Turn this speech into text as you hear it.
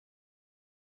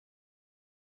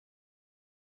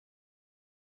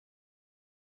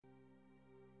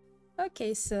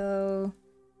Okay, so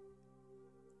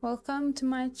welcome to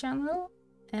my channel.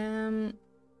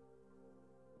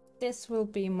 This will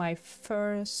be my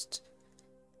first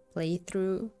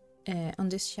playthrough on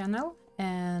this channel,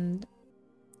 and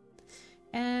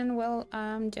well,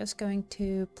 I'm just going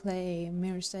to play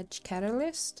Mirror's Edge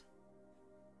Catalyst.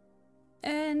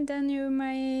 And then you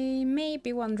may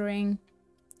be wondering,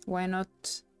 why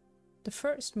not the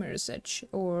first Mirror's Edge,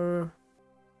 or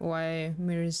why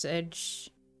Mirror's Edge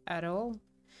at all?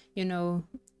 You know,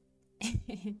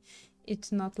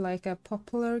 it's not like a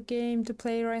popular game to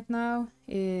play right now.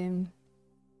 I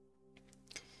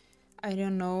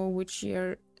don't know which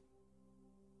year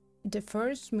the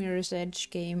first Mirror's Edge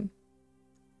game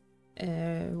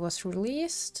was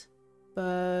released,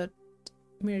 but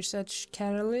Mirror's Edge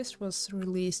Catalyst was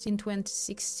released in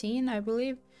 2016, I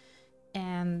believe,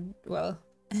 and well,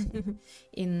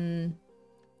 in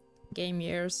game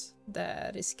years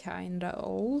that is kinda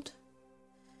old.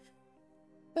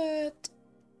 But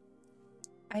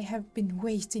I have been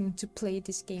waiting to play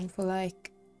this game for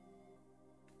like,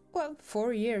 well,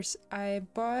 4 years. I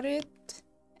bought it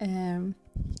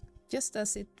just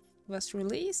as it was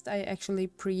released. I actually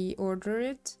pre-ordered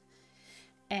it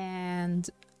and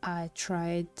I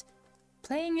tried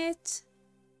playing it,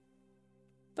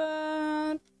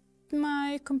 but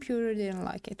my computer didn't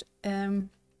like it.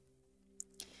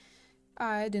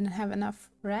 I didn't have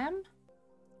enough RAM.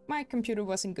 My computer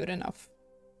wasn't good enough.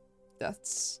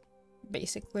 That's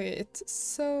basically it.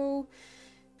 So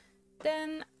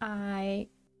then I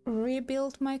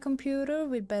rebuilt my computer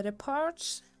with better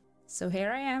parts. So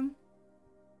here I am,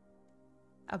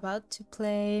 about to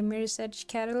play Mirror's Edge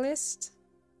Catalyst.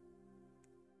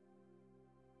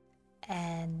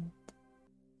 And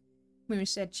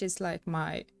Mirror's Edge is like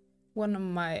one of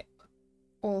my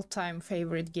all-time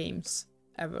favorite games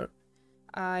ever.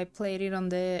 I played it on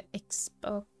the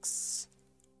Xbox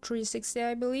 360,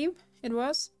 I believe it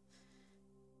was.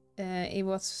 It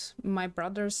was my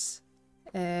brother's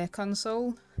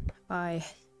console.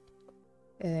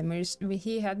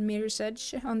 He had Mirror's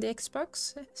Edge on the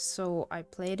Xbox, so I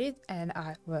played it and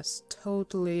I was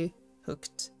totally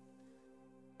hooked.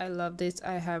 I loved it.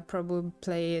 I have probably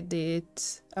played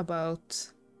it I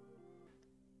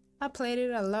played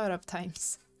it a lot of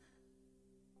times.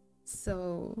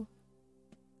 So,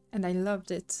 and I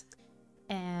loved it.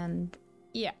 And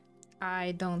yeah,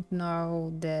 I don't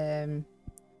know the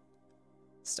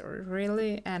story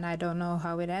really, and I don't know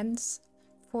how it ends,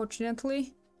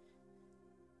 fortunately.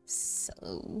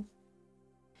 So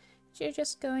you're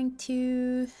just going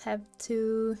to have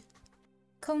to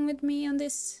come with me on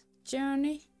this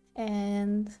journey,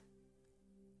 and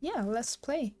yeah, let's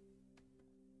play.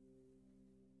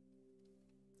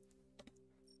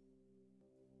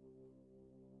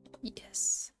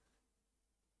 Yes.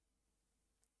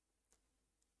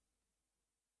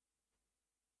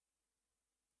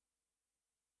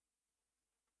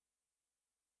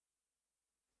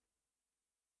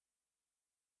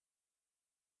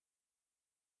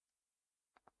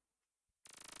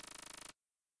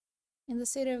 In the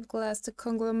city of glass, the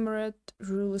conglomerate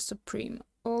rules supreme.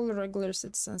 All regular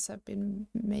citizens have been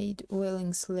made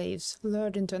willing slaves,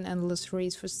 lured into an endless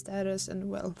race for status and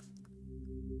wealth.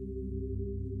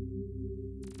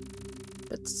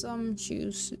 But some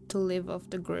choose to live off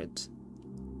the grid.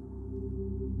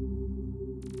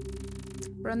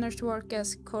 Runners work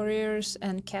as couriers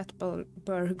and cat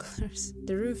burglars.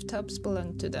 The rooftops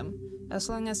belong to them. As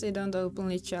long as they don't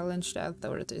openly challenge the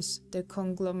authorities, the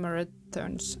conglomerate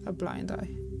turns a blind eye.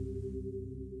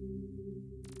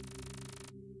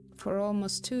 For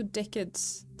almost 2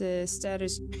 decades, the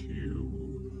status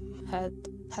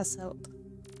has held.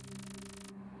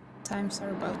 Times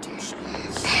are about to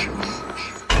change.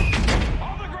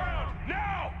 On the ground,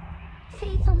 now!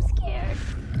 Faith, I'm scared.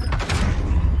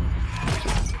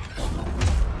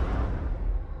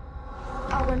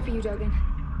 I'll run for you, Dogen.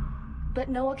 But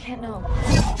Noah can't know.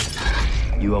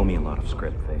 You owe me a lot of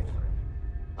script, Faith.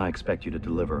 I expect you to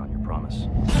deliver on your promise.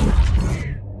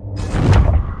 Faith!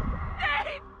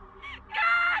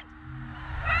 God!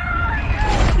 Where are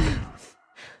you?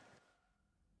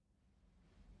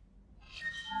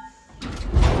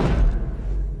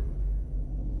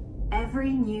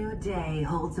 Every new day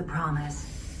holds a promise.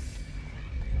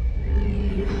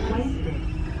 You can waste it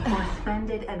or spend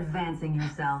it advancing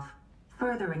yourself,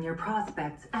 furthering your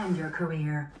prospects and your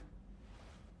career.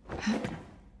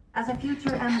 As a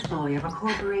future employee of a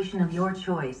corporation of your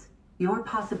choice, your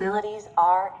possibilities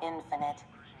are infinite.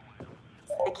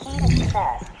 The key to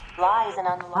success lies in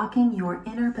unlocking your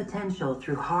inner potential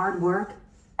through hard work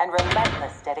and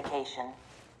relentless dedication.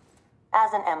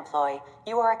 As an employee,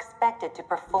 you are expected to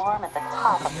perform at the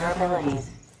top of your abilities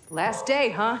Last day,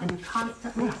 huh? and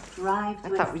constantly strive I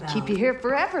to thought we'd excel. keep you here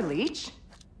forever, Leech.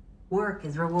 Work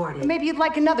is rewarded. Maybe you'd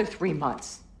like another 3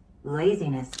 months.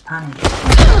 Laziness punished.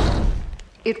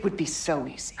 It would be so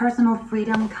easy. Personal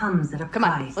freedom comes at a Come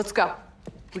price. on, let's go.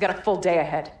 We got a full day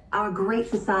ahead. Our great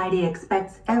society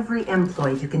expects every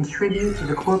employee to contribute to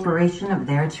the corporation of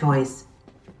their choice.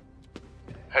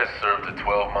 Has served a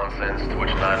 12-month sentence, to which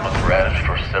 9 months were added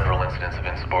for several incidents of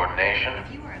insubordination.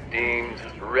 Deemed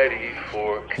ready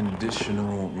for...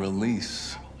 Conditional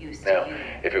release. Now,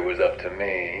 if it was up to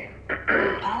me...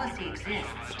 Policy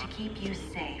exists to keep you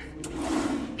safe.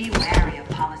 Be wary of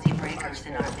policy breakers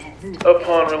in our midst.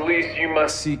 Upon release, you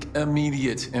must... Seek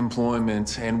immediate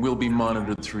employment and will be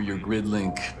monitored through your grid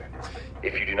link.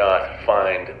 If you do not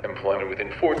find employment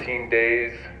within 14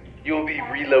 days, you'll be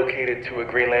relocated to a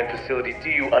Greenland facility. Do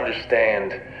you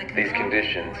understand these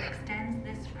conditions?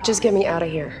 Just get me out of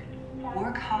here.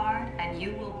 Work hard and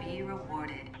you will be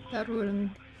rewarded. That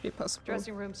wouldn't be possible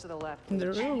Dressing rooms to the left. in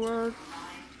the real world. Rise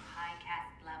to high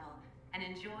caste level and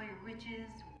enjoy riches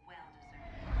well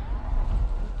deserved.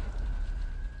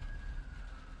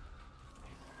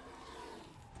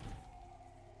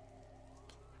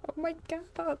 Oh my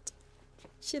god.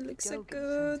 She looks so Dogen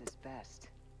good. sends his best.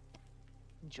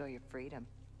 Enjoy your freedom.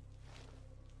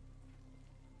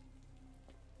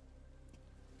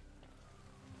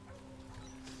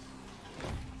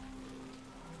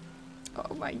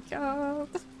 Oh my god.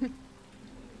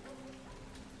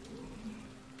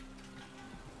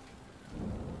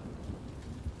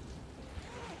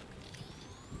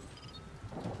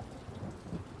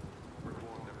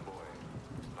 Reformed employee.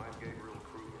 I'm Gabriel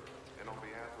Kruger, and on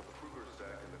behalf of the Kruger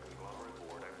stack and the conglomerate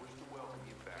board, I wish to welcome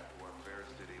you back to our Fair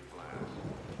City class.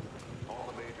 All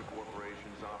the major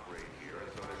corporations operate here, and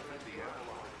so there should be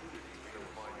ample opportunities to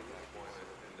find employment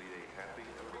and lead a happy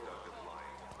and productive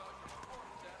life.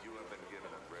 You have been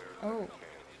given a rare Oh,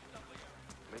 chance.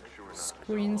 Make sure not to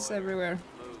screens everywhere.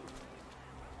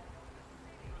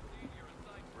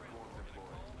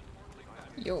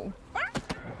 Yo.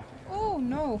 Oh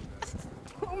no.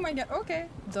 Oh my god. Okay,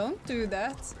 don't do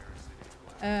that.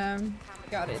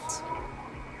 Got it.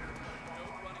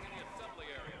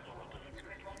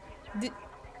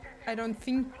 I don't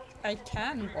think I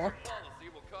can walk.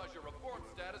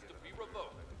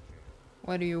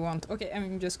 What do you want? Okay,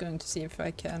 I'm just going to see if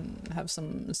I can have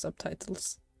some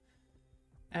subtitles.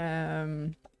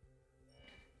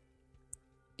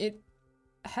 It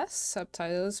has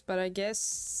subtitles, but I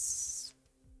guess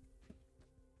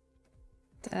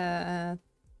that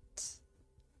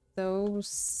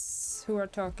those who are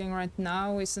talking right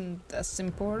now isn't as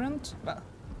important. Well,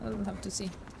 I'll have to see.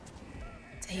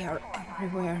 They are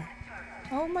everywhere.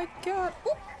 Oh my god!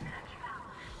 Ooh.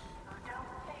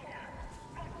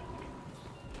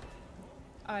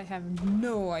 I have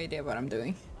no idea what I'm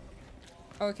doing.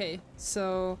 Okay,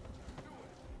 so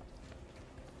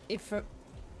if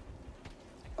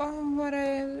oh, what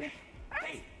I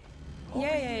Hey!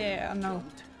 yeah, I know.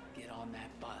 Get on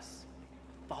that bus.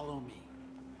 Follow me.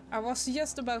 I was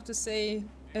just about to say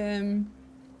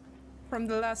from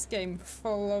the last game,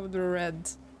 follow the red.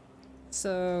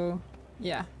 So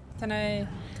yeah, can I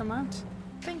come out?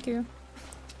 Thank you.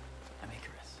 I'm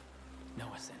Icarus.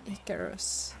 Noah sent me.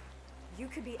 Icarus. You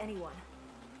could be anyone.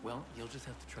 Well, you'll just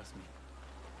have to trust me.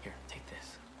 Here, take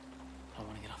this. I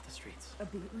want to get off the streets. A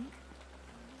boot link?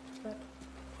 But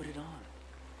Put it on.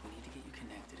 We need to get you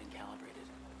connected and calibrated.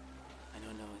 I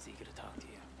know Noah's eager to talk to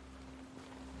you.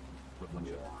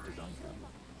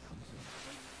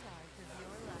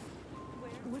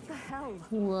 what the hell?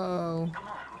 Whoa. Come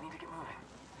on, we need to get moving.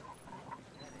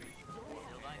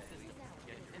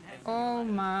 Oh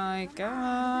my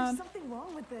god. There's something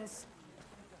wrong with this.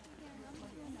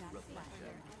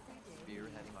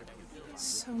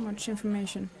 So much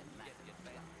information.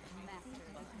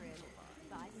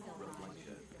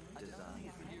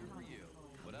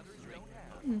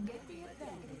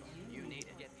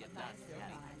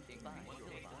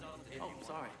 Oh,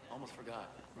 sorry. Almost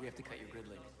forgot. We have to cut your grid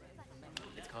link.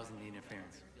 It's causing the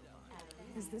interference.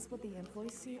 Is this what the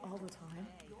employees see all the time?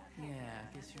 Yeah,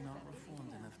 I guess you're not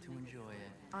reformed enough to enjoy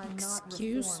it. I'm not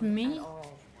Excuse reformed me? at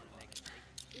all.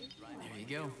 There you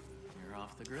go. You're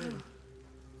off the grid.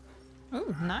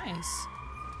 Oh, nice.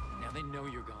 Now they know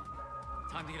you're gone.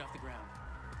 Time to get off the ground.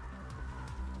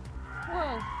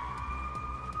 Whoa.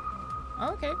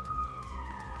 Okay.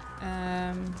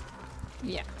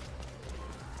 Yeah.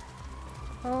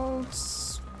 Hold.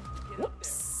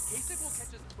 Whoops. Kasich will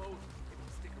catch us both if we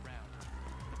stick around.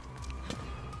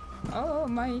 Oh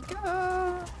my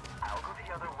god. I'll go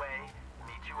the other way.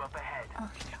 Meet you up ahead.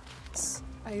 Okay.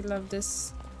 I love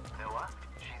this. Noah,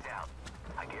 she's out.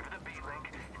 I gave her the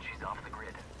B-Link, and she's off the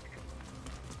grid.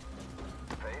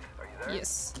 Faith, are you there?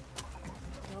 Yes.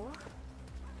 Noah?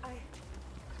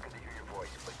 It's good to hear your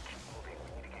voice, but keep moving.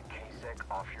 We need to get K-Sec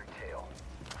off your tail.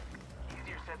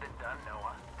 Easier said than done,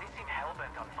 Noah. They seem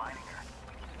hell-bent on finding her.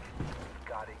 We've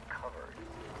got it covered.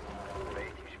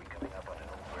 Faith, you should be coming up on an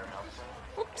old warehouse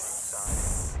soon. Oops.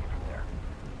 Inside, and from there.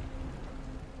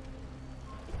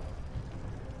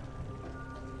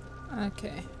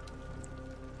 Okay.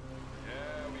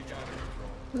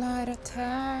 Light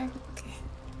attack.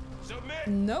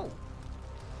 No.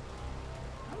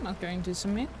 I'm not going to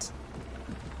submit.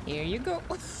 Here you go.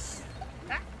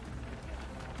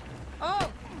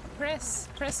 Oh, press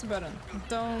the button.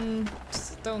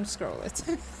 Don't scroll it.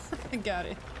 I got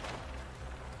it.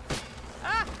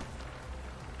 Ah!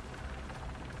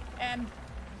 And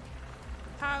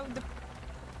how the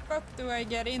fuck do I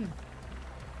get in?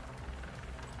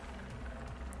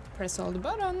 Press all the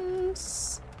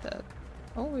buttons. That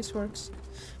always works.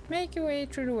 Make your way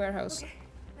through the warehouse. Okay,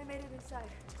 I made it inside.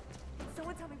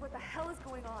 Someone tell me what the hell is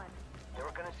going on. They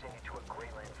were gonna send you to a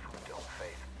Greyland food dome,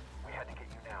 Faith. We had to get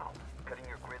you now. Cutting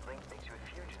your grid link makes you a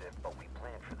fugitive, but we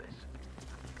planned for this.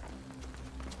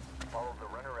 Follow the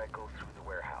runner echo through the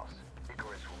warehouse.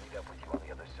 Icarus will meet up with you on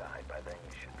the other side. By then,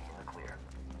 you should be in the clear.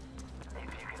 If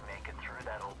you can make it through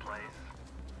that old place,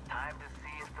 time to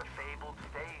see if the fabled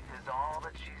Faith is all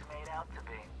that she's made out to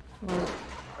be.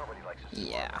 Nobody likes a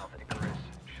smart mouth at Icarus.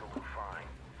 She'll do fine.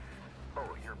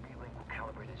 Oh, your B-Link will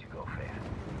calibrate as you go, Faith.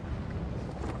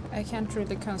 I can't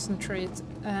really concentrate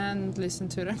and listen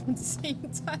to them at the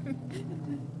same time.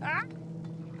 Ah!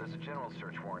 There's a general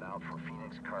search warrant out for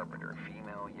Phoenix Carpenter,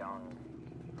 female, young,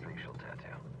 facial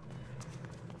tattoo.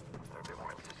 They're a bit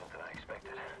more insistent than I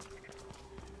expected.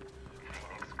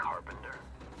 Phoenix Carpenter?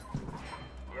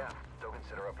 Yeah, Dogan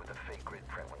set her up with a fake grid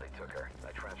print when they took her.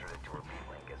 I transferred it to her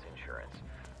B-Link as insurance.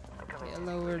 I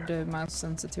lowered the mouse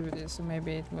sensitivity, so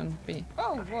maybe it wouldn't be.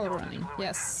 Oh, wall running.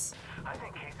 Yes. I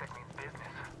think K-Sec means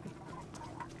business.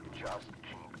 Just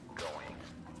keep going.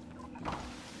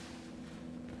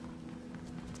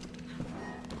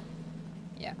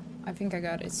 Yeah, I think I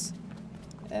got it.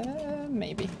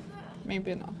 Maybe.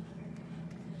 Maybe not.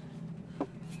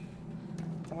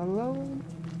 Follow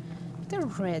the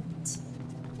red.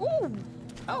 Ooh!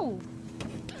 Oh!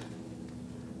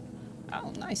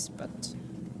 Oh, nice, but...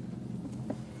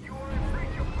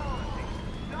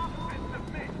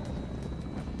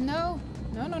 No!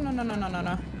 No, no, no, no, no, no, no,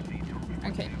 no.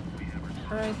 Okay.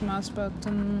 Right mouse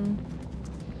button.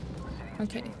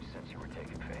 Okay.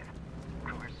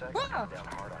 Wow!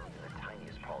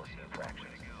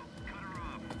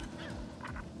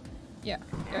 Yeah,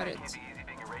 got it.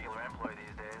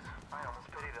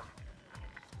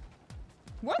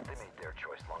 What? They made their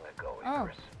choice long ago, Oh.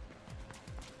 Icarus.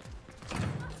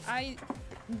 I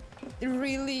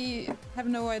really have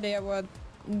no idea what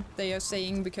they are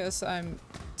saying because I'm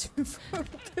too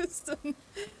focused on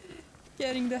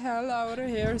getting the hell out of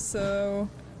here, so...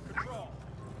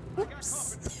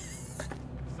 Oops!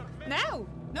 No!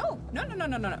 No! No, no, no,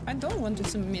 no, no, I don't want to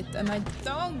submit, and I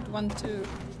don't want to...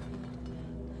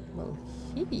 Well,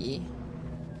 he...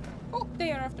 Oh,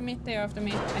 they are after me, they are after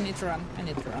me. I need to run, I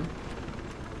need to run.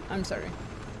 I'm sorry.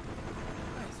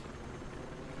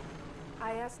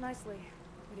 I asked nicely,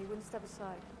 but he wouldn't step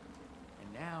aside.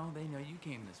 And now they know you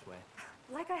came this way.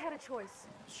 Like I had a choice.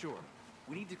 Sure,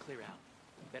 we need to clear out.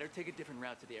 Better take a different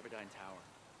route to the Everdine Tower.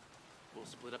 We'll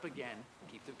split up again,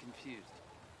 keep them confused.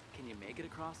 Can you make it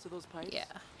across to those pipes? Yeah,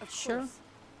 Of sure. course.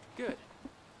 Good.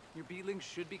 Your B-Link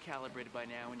should be calibrated by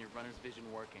now and your runner's vision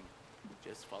working.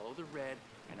 Just follow the red,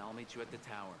 and I'll meet you at the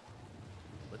tower.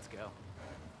 Let's go.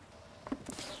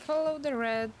 Follow the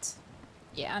red.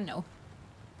 Yeah, I know.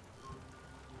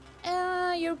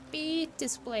 Your beat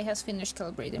display has finished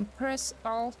calibrating. Press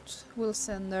Alt will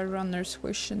send the runner's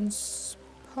vision's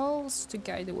pulse to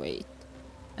guide the way.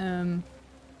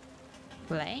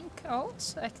 Blank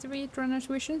Alt activate runner's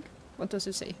vision? What does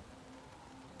it say?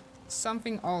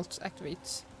 Something Alt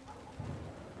activates.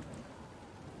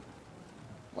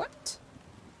 What?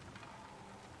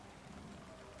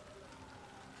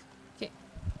 Okay.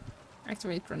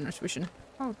 Activate runner's vision.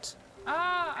 Alt.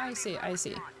 Ah, I see, I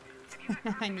see.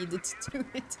 I needed to do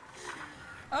it.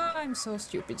 Oh, I'm so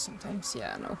stupid sometimes.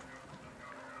 Yeah, I know.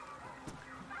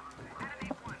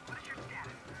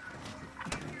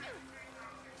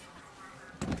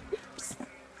 Oops.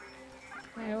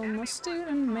 I almost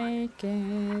didn't make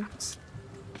it.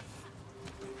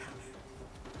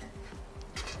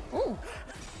 Oh,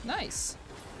 nice.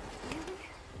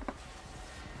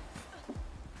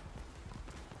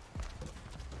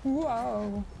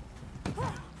 Wow.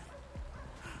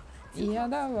 Yeah,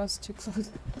 that was too close.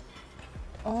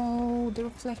 Oh, the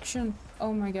reflection.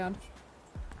 Oh my god.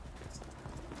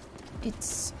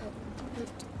 It's... oh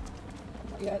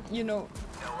my god, you know...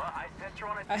 Noah, I sent you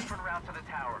on a different route to the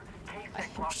tower.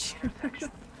 Kasich blocked the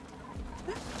intersection.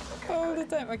 all the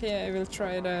time. Okay, I will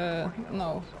try the...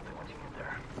 no.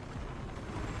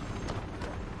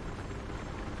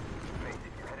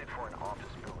 You're headed for an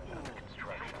office building under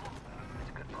construction. It's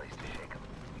a good place to shake 'em.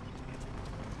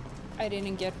 I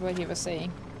didn't get what he was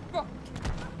saying. Fuck!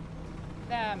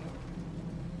 Damn.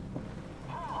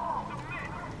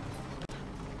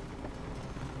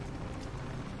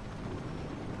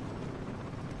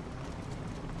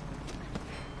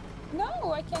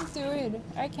 No, I can't do it.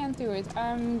 I can't do it.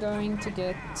 I'm going to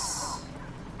get...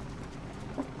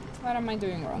 What am I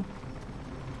doing wrong?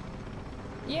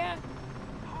 Yeah.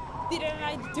 Didn't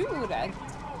I do that?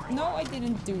 No, I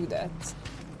didn't do that.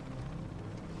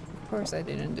 Of course I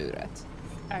didn't do that.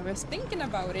 I was thinking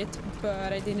about it,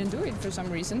 but I didn't do it for some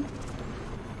reason.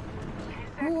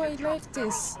 Oh, I like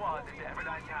this.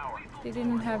 They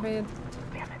didn't have it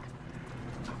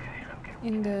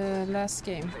in the last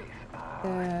game.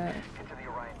 Into the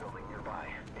Orion building nearby.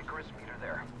 Icarus, meet her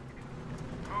there.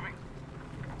 Moving.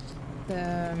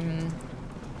 The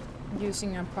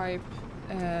using a pipe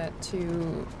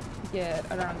to get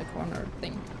around the corner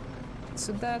thing.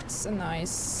 So that's a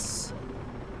nice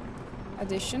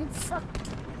addition. Fuck.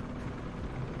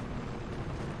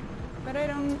 But I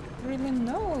don't really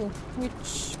know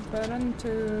which button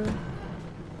to...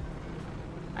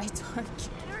 I don't...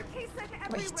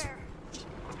 Wait.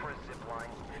 Look for a zip line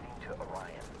leading to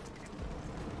Orion.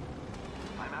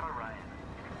 I'm at Orion.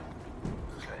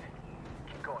 Good.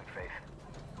 Keep going, Faith.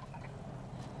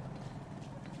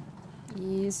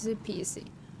 Easy peasy.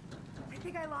 I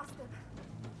think I lost him.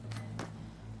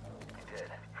 You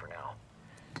did, for now.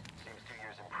 Seems 2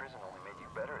 years in prison only made you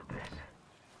better at this.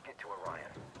 Get to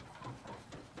Orion.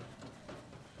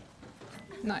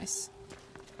 Nice.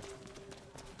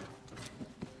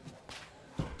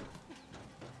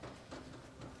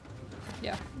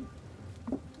 Yeah.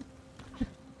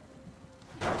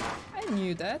 I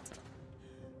knew that.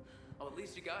 Oh, at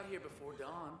least you got here before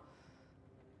dawn.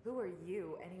 Who are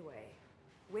you, anyway?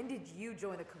 When did you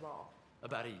join the Cabal?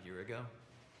 About a year ago.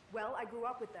 Well, I grew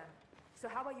up with them. So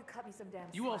how about you cut me some damn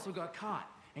slack? You also got caught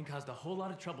and caused a whole lot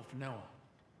of trouble for Noah.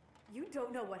 You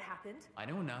don't know what happened? I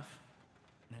know enough,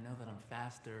 and I know that I'm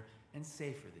faster and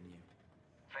safer than you.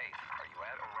 Faith, are you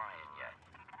at Orion yet?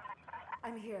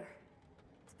 I'm here.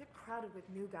 It's a bit crowded with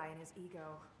new guy and his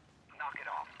ego. Knock it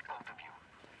off, both of you.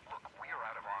 Look, we are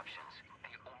out of options.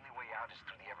 The only way out is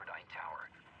through the Everdyne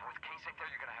Tower. And with Kasich there,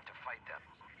 you're gonna have to fight them.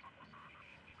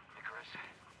 Icarus,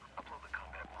 upload the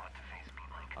combat mod to Faith's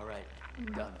Beatlink. All right,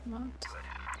 done. Good.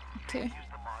 Okay.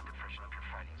 Use the mod to freshen up your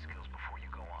fighting skills before you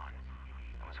go on.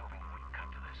 I was hoping it wouldn't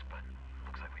come to this, but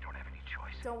looks like we don't have any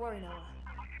choice. Don't worry, Noah.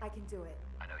 I can do it.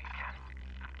 I know you can.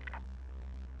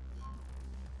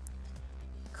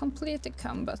 Complete the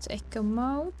combat echo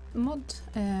mod.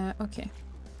 Okay.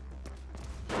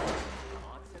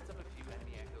 Mod sets up a few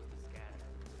enemy echoes to scatter.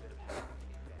 A bit of hacking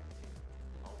feedback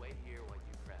too. I'll wait here while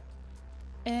you prep.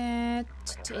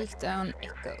 To take down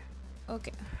echo.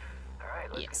 Okay. All right,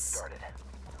 let's get started.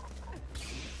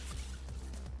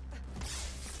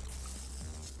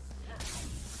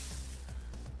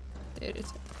 There it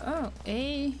is. Oh,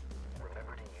 A.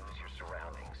 Remember to use your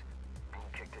surroundings.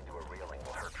 Being kicked into a railing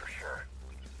will hurt for sure.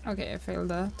 Okay, I failed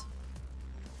that.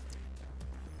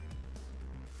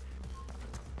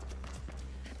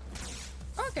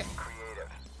 Okay. Creative.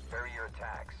 Vary your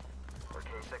attacks. Or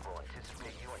Kasich will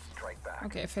anticipate you and strike back.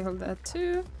 Okay, I failed that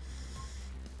too.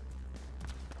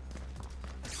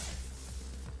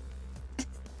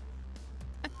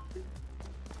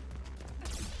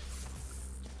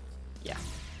 Yeah.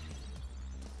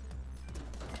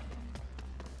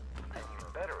 And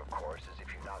even better, of course, is if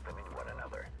you knock them into one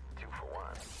another. 2 for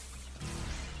 1.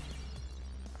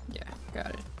 Yeah,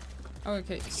 got it.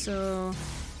 Okay, so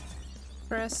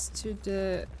press to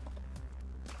the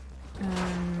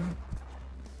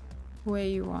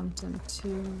way you want them to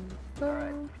go.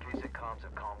 Alright, Kasich comms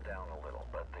have calmed down a little,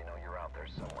 but they know you're out there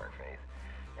somewhere, Faith.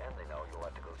 And they know you'll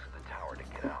have to go through the tower to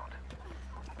get out.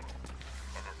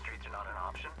 And the streets are not an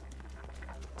option.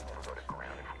 We'll never go to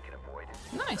ground if we can avoid it.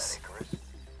 Nice. Icarus?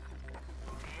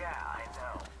 Yeah, I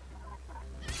know.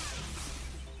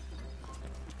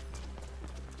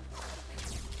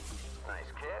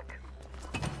 Nice kick.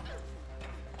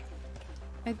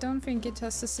 I don't think it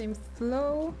has the same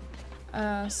flow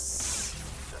as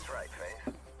That's right,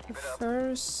 Faith. the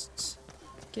first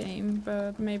game,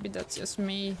 but maybe that's just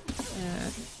me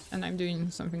and I'm doing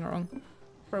something wrong.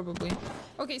 Probably.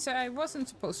 Okay, so I wasn't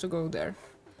supposed to go there.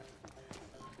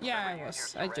 Yeah, I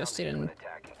was. I just didn't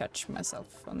catch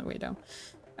myself on the way down.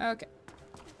 Okay.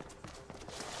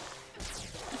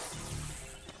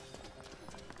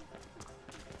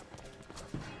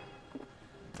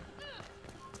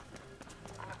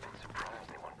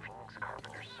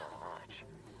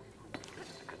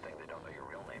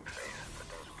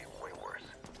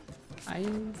 I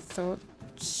thought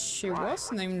she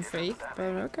was named Faith, but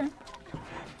okay.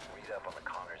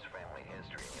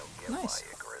 Nice.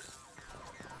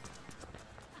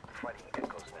 Fighting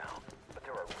echoes now, but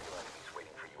there are real enemies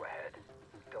waiting for you ahead.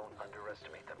 Don't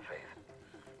underestimate them,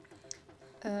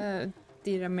 Faith.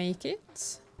 Did I make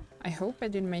it? I hope I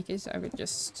didn't make it. I would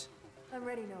just I'm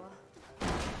ready, Noah.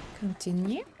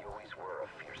 continue. You always were a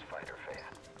fierce fighter, Faith.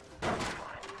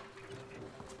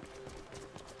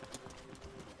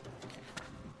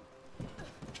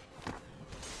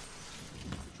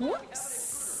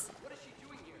 Whoops. What is she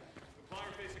doing here?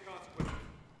 Implying facing consequences.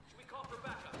 Should we call for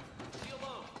backup? Is she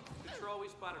alone? Control, we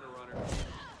spotted a runner.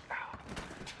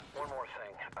 One more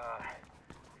thing.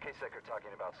 Kasek are talking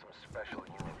about some special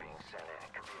unit being sent in.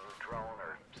 It could be a new drone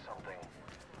or something.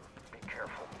 Be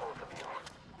careful, both of you.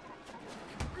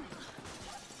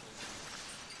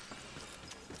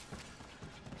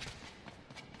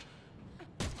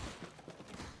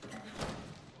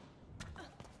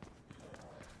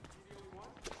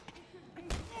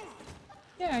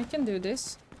 Yeah, I can do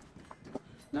this.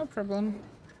 No problem.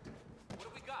 What do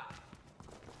we got?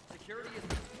 Security is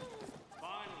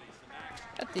finally some action.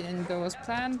 That didn't go as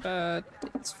planned, but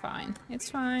it's fine. It's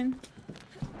fine.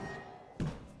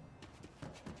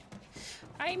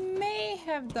 I may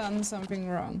have done something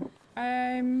wrong.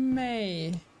 I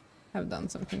may have done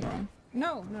something wrong.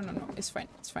 No, no, no, no. It's fine.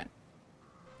 It's fine.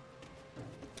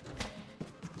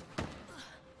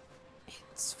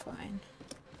 It's fine.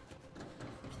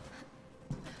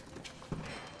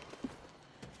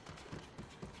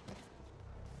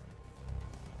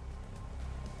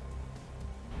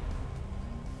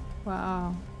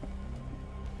 Wow.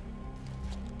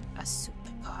 A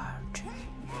supercard.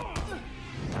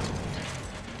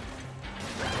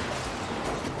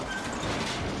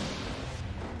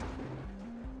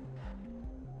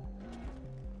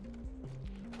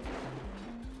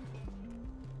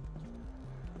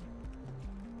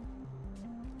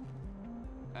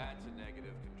 That's a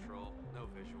negative, Control. No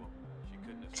visual. She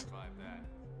couldn't have survived that.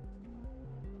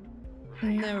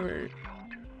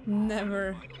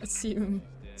 Never assume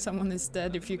someone is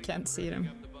dead if you can't see them.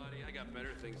 Pick up the body. I got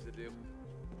better things to do.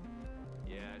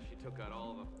 Yeah, she took out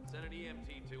all of them. Send an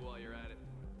EMT too while you're at it.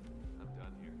 I'm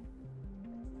done here.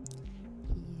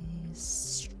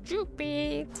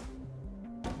 Stupid.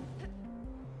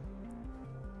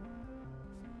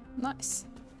 Nice.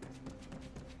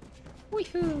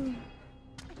 Woohoo.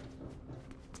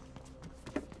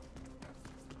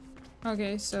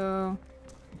 Okay, so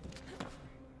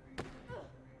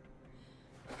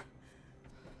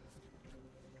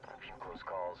A few close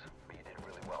calls, but you did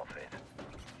really well, Faith.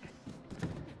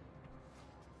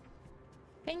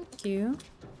 thank you.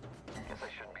 Guess I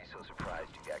shouldn't be so surprised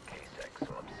you got Kasek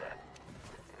so upset.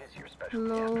 It is your specialty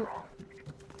Hello. after all. You need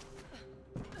to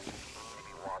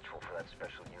be watchful for that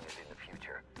special unit in the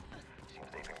future. Seems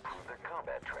they've improved their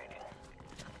combat training.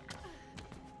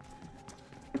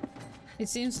 It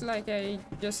seems like I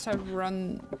just have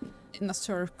run in a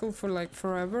circle for like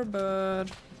forever, but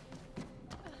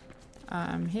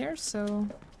I'm here, so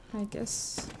I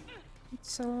guess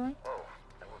it's alright. Oh,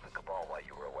 I moved the Cabal while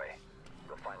you were away.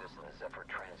 You'll find us in the Zephyr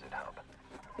Transit Hub.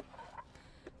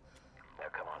 Now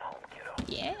come on home, kiddo.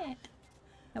 Yeah,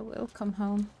 I will come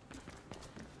home.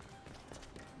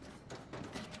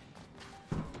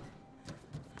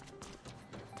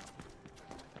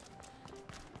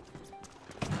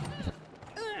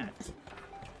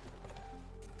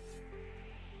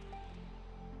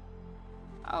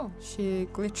 Oh, she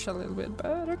glitched a little bit,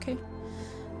 but okay.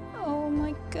 Oh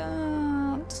my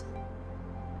god.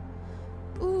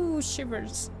 Ooh,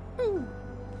 shivers. Ooh.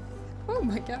 Oh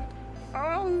my god.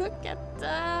 Oh, look at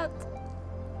that.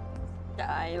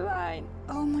 Skyline.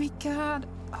 Oh my god.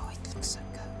 Oh, it looks so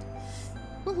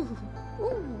good. Ooh.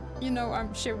 Ooh. You know,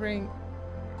 I'm shivering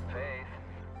Faith,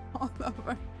 all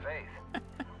over. Faith.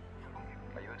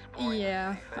 Are you exploring?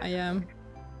 Yeah, I am.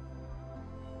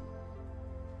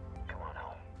 Come on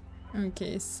home.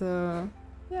 Okay, so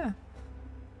yeah.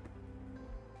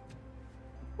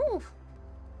 Woo!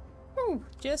 Woo!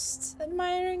 Just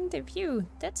admiring the view,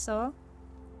 that's all.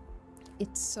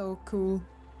 It's so cool.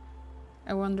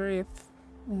 I wonder if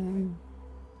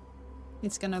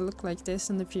it's gonna look like this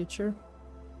in the future.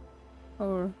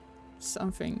 Or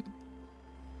something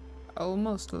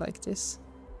almost like this.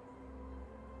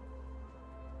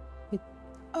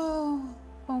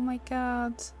 Oh my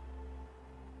god.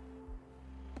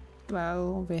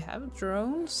 Well, we have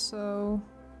drones, so...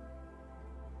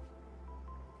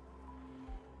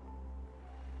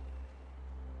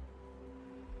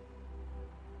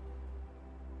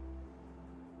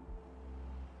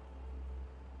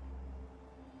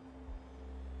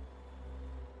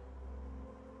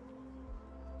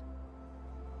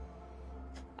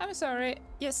 I'm sorry.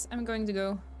 Yes, I'm going to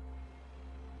go.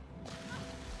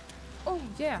 Oh,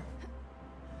 yeah.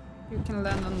 You can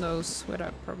land on those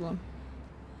without problem.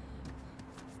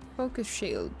 Focus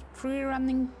shield. Free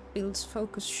running builds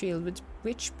focus shield,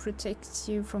 which protects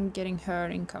you from getting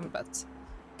hurt in combat.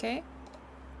 Okay.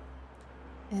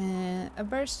 A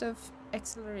burst of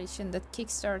acceleration that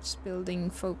kickstarts building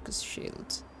focus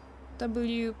shield.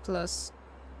 W plus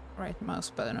right mouse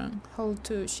button. Hold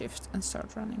to shift and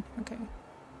start running. Okay.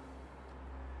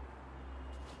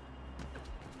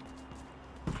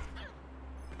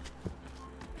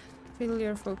 Fill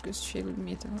your focus shield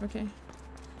meter. Okay.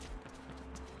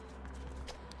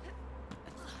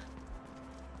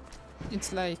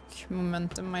 It's like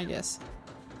momentum, I guess.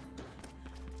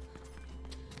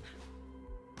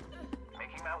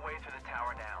 Making my way to the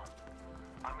tower now.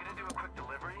 I'm gonna do a quick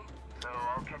delivery, so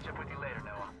I'll catch up with you later,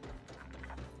 Noah.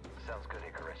 Sounds good,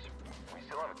 Icarus. We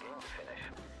still have a game to finish.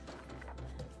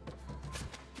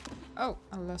 Oh,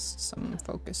 I lost some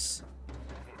focus.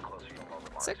 Get closer, you'll know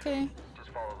the It's marks. okay.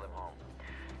 Just follow them home.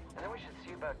 And then we should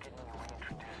see about getting you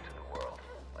reintroduced to the world.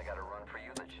 I got a run for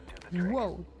you that should do the trick.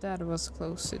 Whoa, that was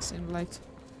close, it seemed like.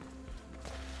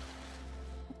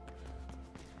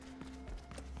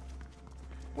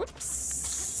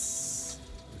 Whoops.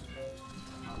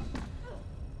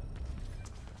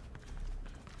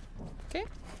 Okay.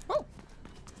 Oh.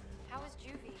 How is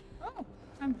Juvie? Oh,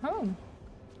 I'm home.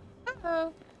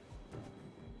 Hello.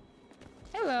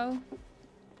 Hello.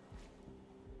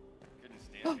 Couldn't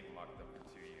stand being locked up for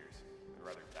 2 years. I'd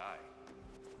rather die.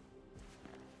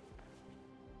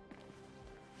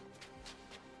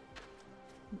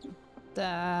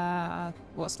 That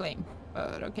was lame,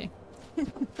 but okay.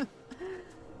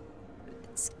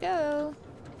 Let's go.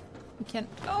 You can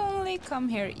only come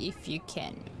here if you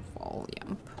can wall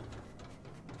jump,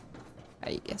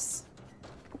 I guess.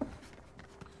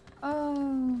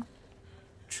 Oh,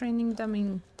 training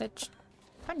dummy. That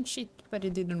punch it, but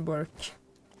it didn't work.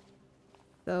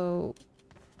 So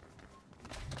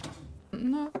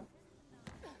no.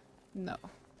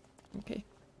 Okay.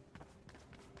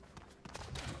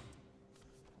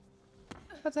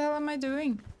 What the hell am I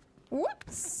doing?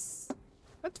 Whoops!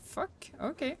 What the fuck?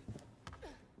 Okay.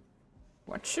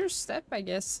 Watch your step, I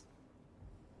guess.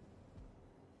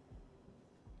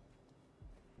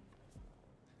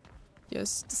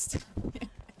 Just...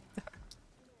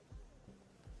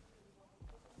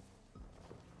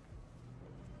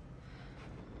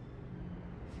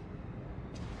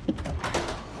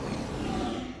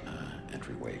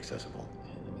 entryway accessible.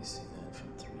 Yeah, let me see that from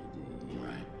 3D.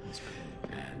 Right.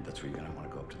 And that's where you're gonna want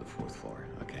to go up to the 4th floor.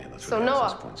 Okay, that's So where the Noah,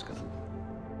 access point's gonna.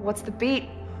 what's the beat?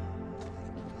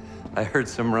 I heard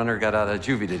some runner got out of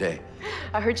juvie today.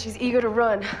 I heard she's eager to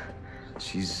run.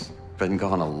 She's been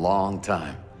gone a long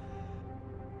time.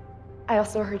 I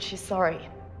also heard she's sorry.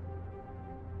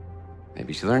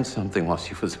 Maybe she learned something while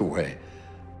she was away.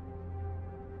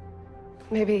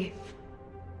 Maybe.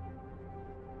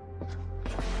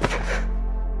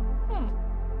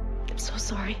 I'm so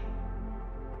sorry.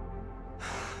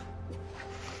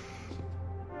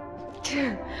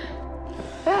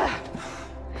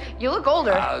 You look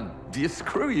older.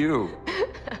 Screw you.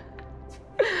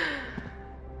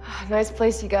 Nice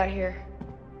place you got here.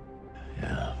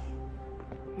 Yeah.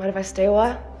 Mind if I stay a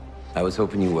while? I was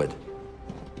hoping you would.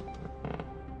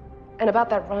 And about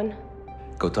that run?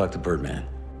 Go talk to Birdman.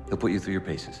 He'll put you through your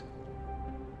paces.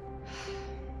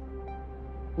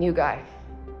 New guy.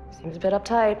 Seems a bit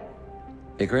uptight.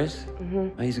 Icarus? Mm-hmm.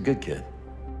 Oh, he's a good kid.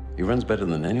 He runs better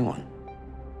than anyone.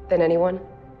 Than anyone?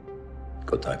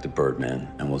 Go talk to Birdman,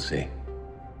 and we'll see.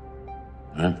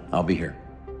 All right? I'll be here.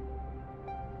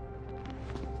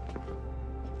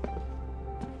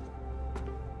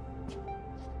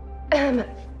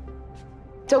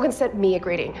 Dogen sent me a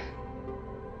greeting.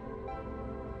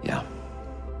 Yeah.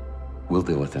 We'll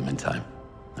deal with him in time.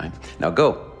 All right? Now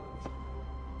go.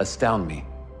 Astound me.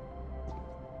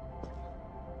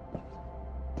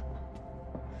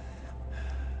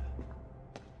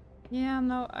 Yeah,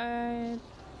 no, I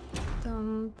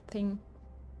don't think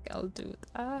I'll do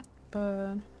that.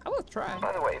 but I will try.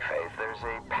 By the way, Faith, there's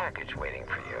a package waiting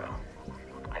for you.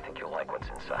 I think you'll like what's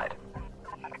inside.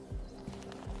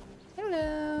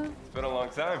 Hello. It's been a long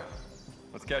time.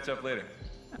 Let's catch up later.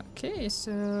 Okay,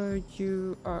 so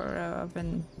you are a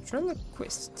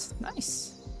ventriloquist.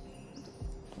 Nice.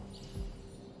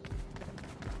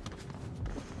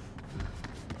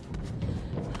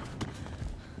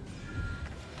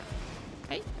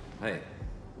 Hey. Hey,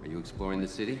 are you exploring the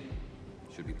city?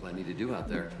 Should be plenty to do out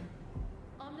there.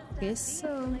 Guess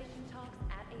so.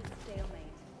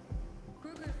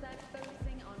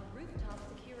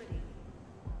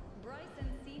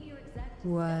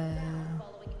 Wow.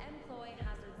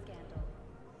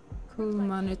 Cool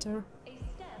monitor.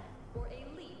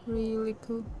 Really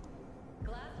cool.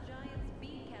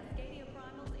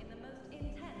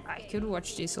 I could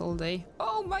watch this all day.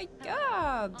 Oh my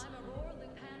god!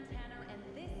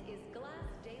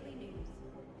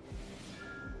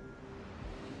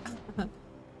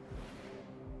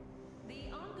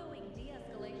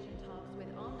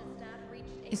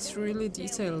 It's really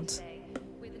detailed.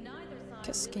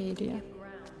 Cascadia.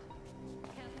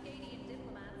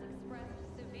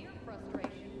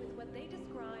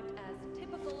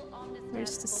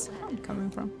 Where's the sound coming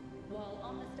from?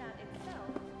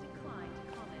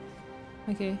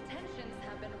 Okay.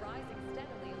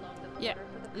 Yeah,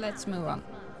 let's move on.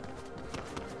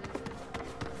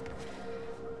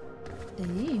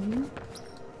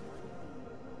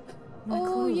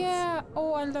 Oh yeah!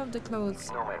 Oh, I love the clothes.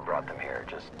 Nomad brought them here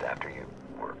just after you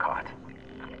were caught.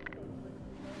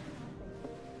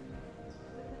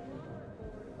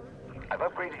 I've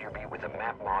upgraded your beat with a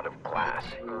map mod of Glass.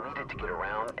 You'll need it to get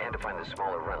around and to find the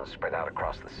smaller runs spread out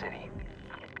across the city.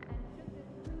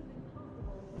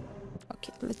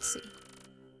 Okay, let's see.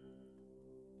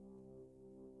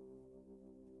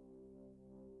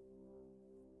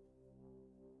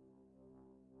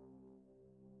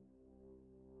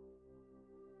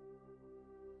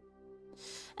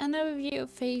 An overview of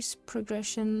phase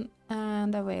progression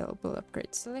and available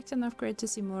upgrades. Select an upgrade to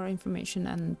see more information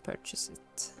and purchase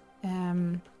it.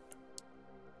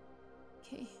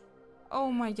 Okay.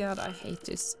 Oh my god, I hate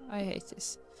this. I hate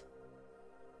this.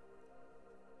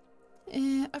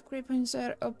 Upgrade points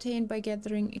are obtained by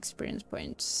gathering experience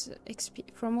points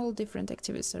XP from all different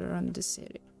activities around the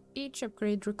city. Each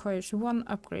upgrade requires 1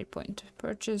 upgrade point.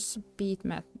 Purchase beat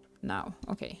map now.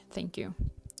 Okay, thank you.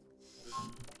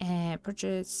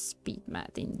 Purchase speed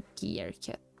map in gear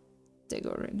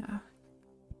category now.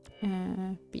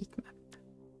 Beat map.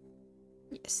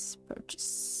 Yes,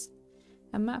 purchase.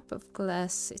 A map of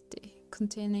Glass City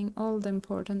containing all the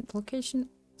important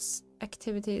locations,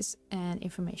 activities, and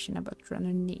information about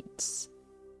runner needs.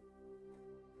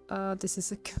 This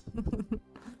is a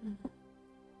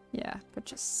yeah,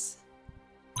 purchase.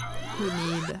 We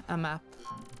need a map.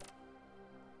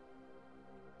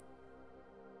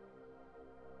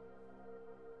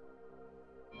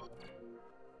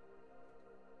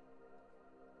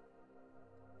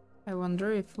 I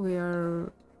wonder if we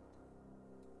are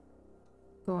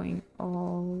going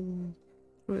all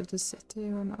through the city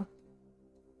or not.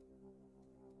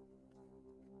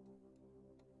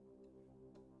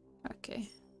 Okay,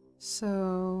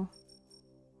 so...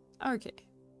 okay,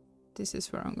 this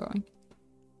is where I'm going.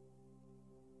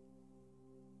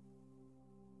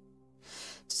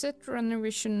 To set runner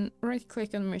vision,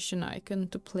 right-click on mission icon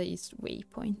to place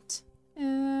waypoint.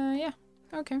 Yeah,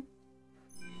 okay.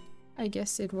 I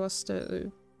guess it was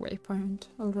the waypoint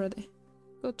already.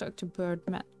 Go talk to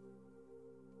Birdman.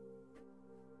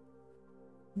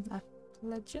 Map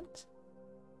legend?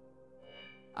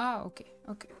 Ah, okay,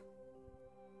 okay.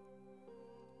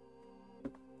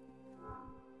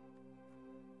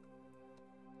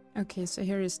 Okay, so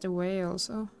here is the way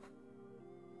also.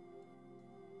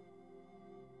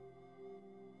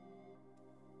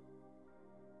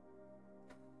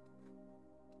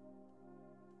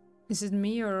 Is it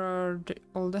me, or are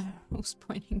all the arrows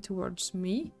pointing towards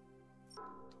me?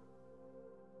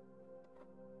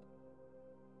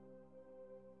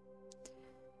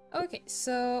 Okay,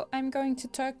 so I'm going to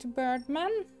talk to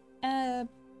Birdman,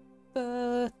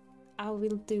 but I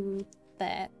will do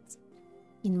that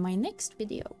in my next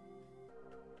video.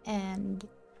 And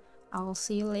I'll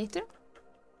see you later.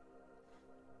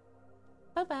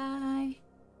 Bye bye.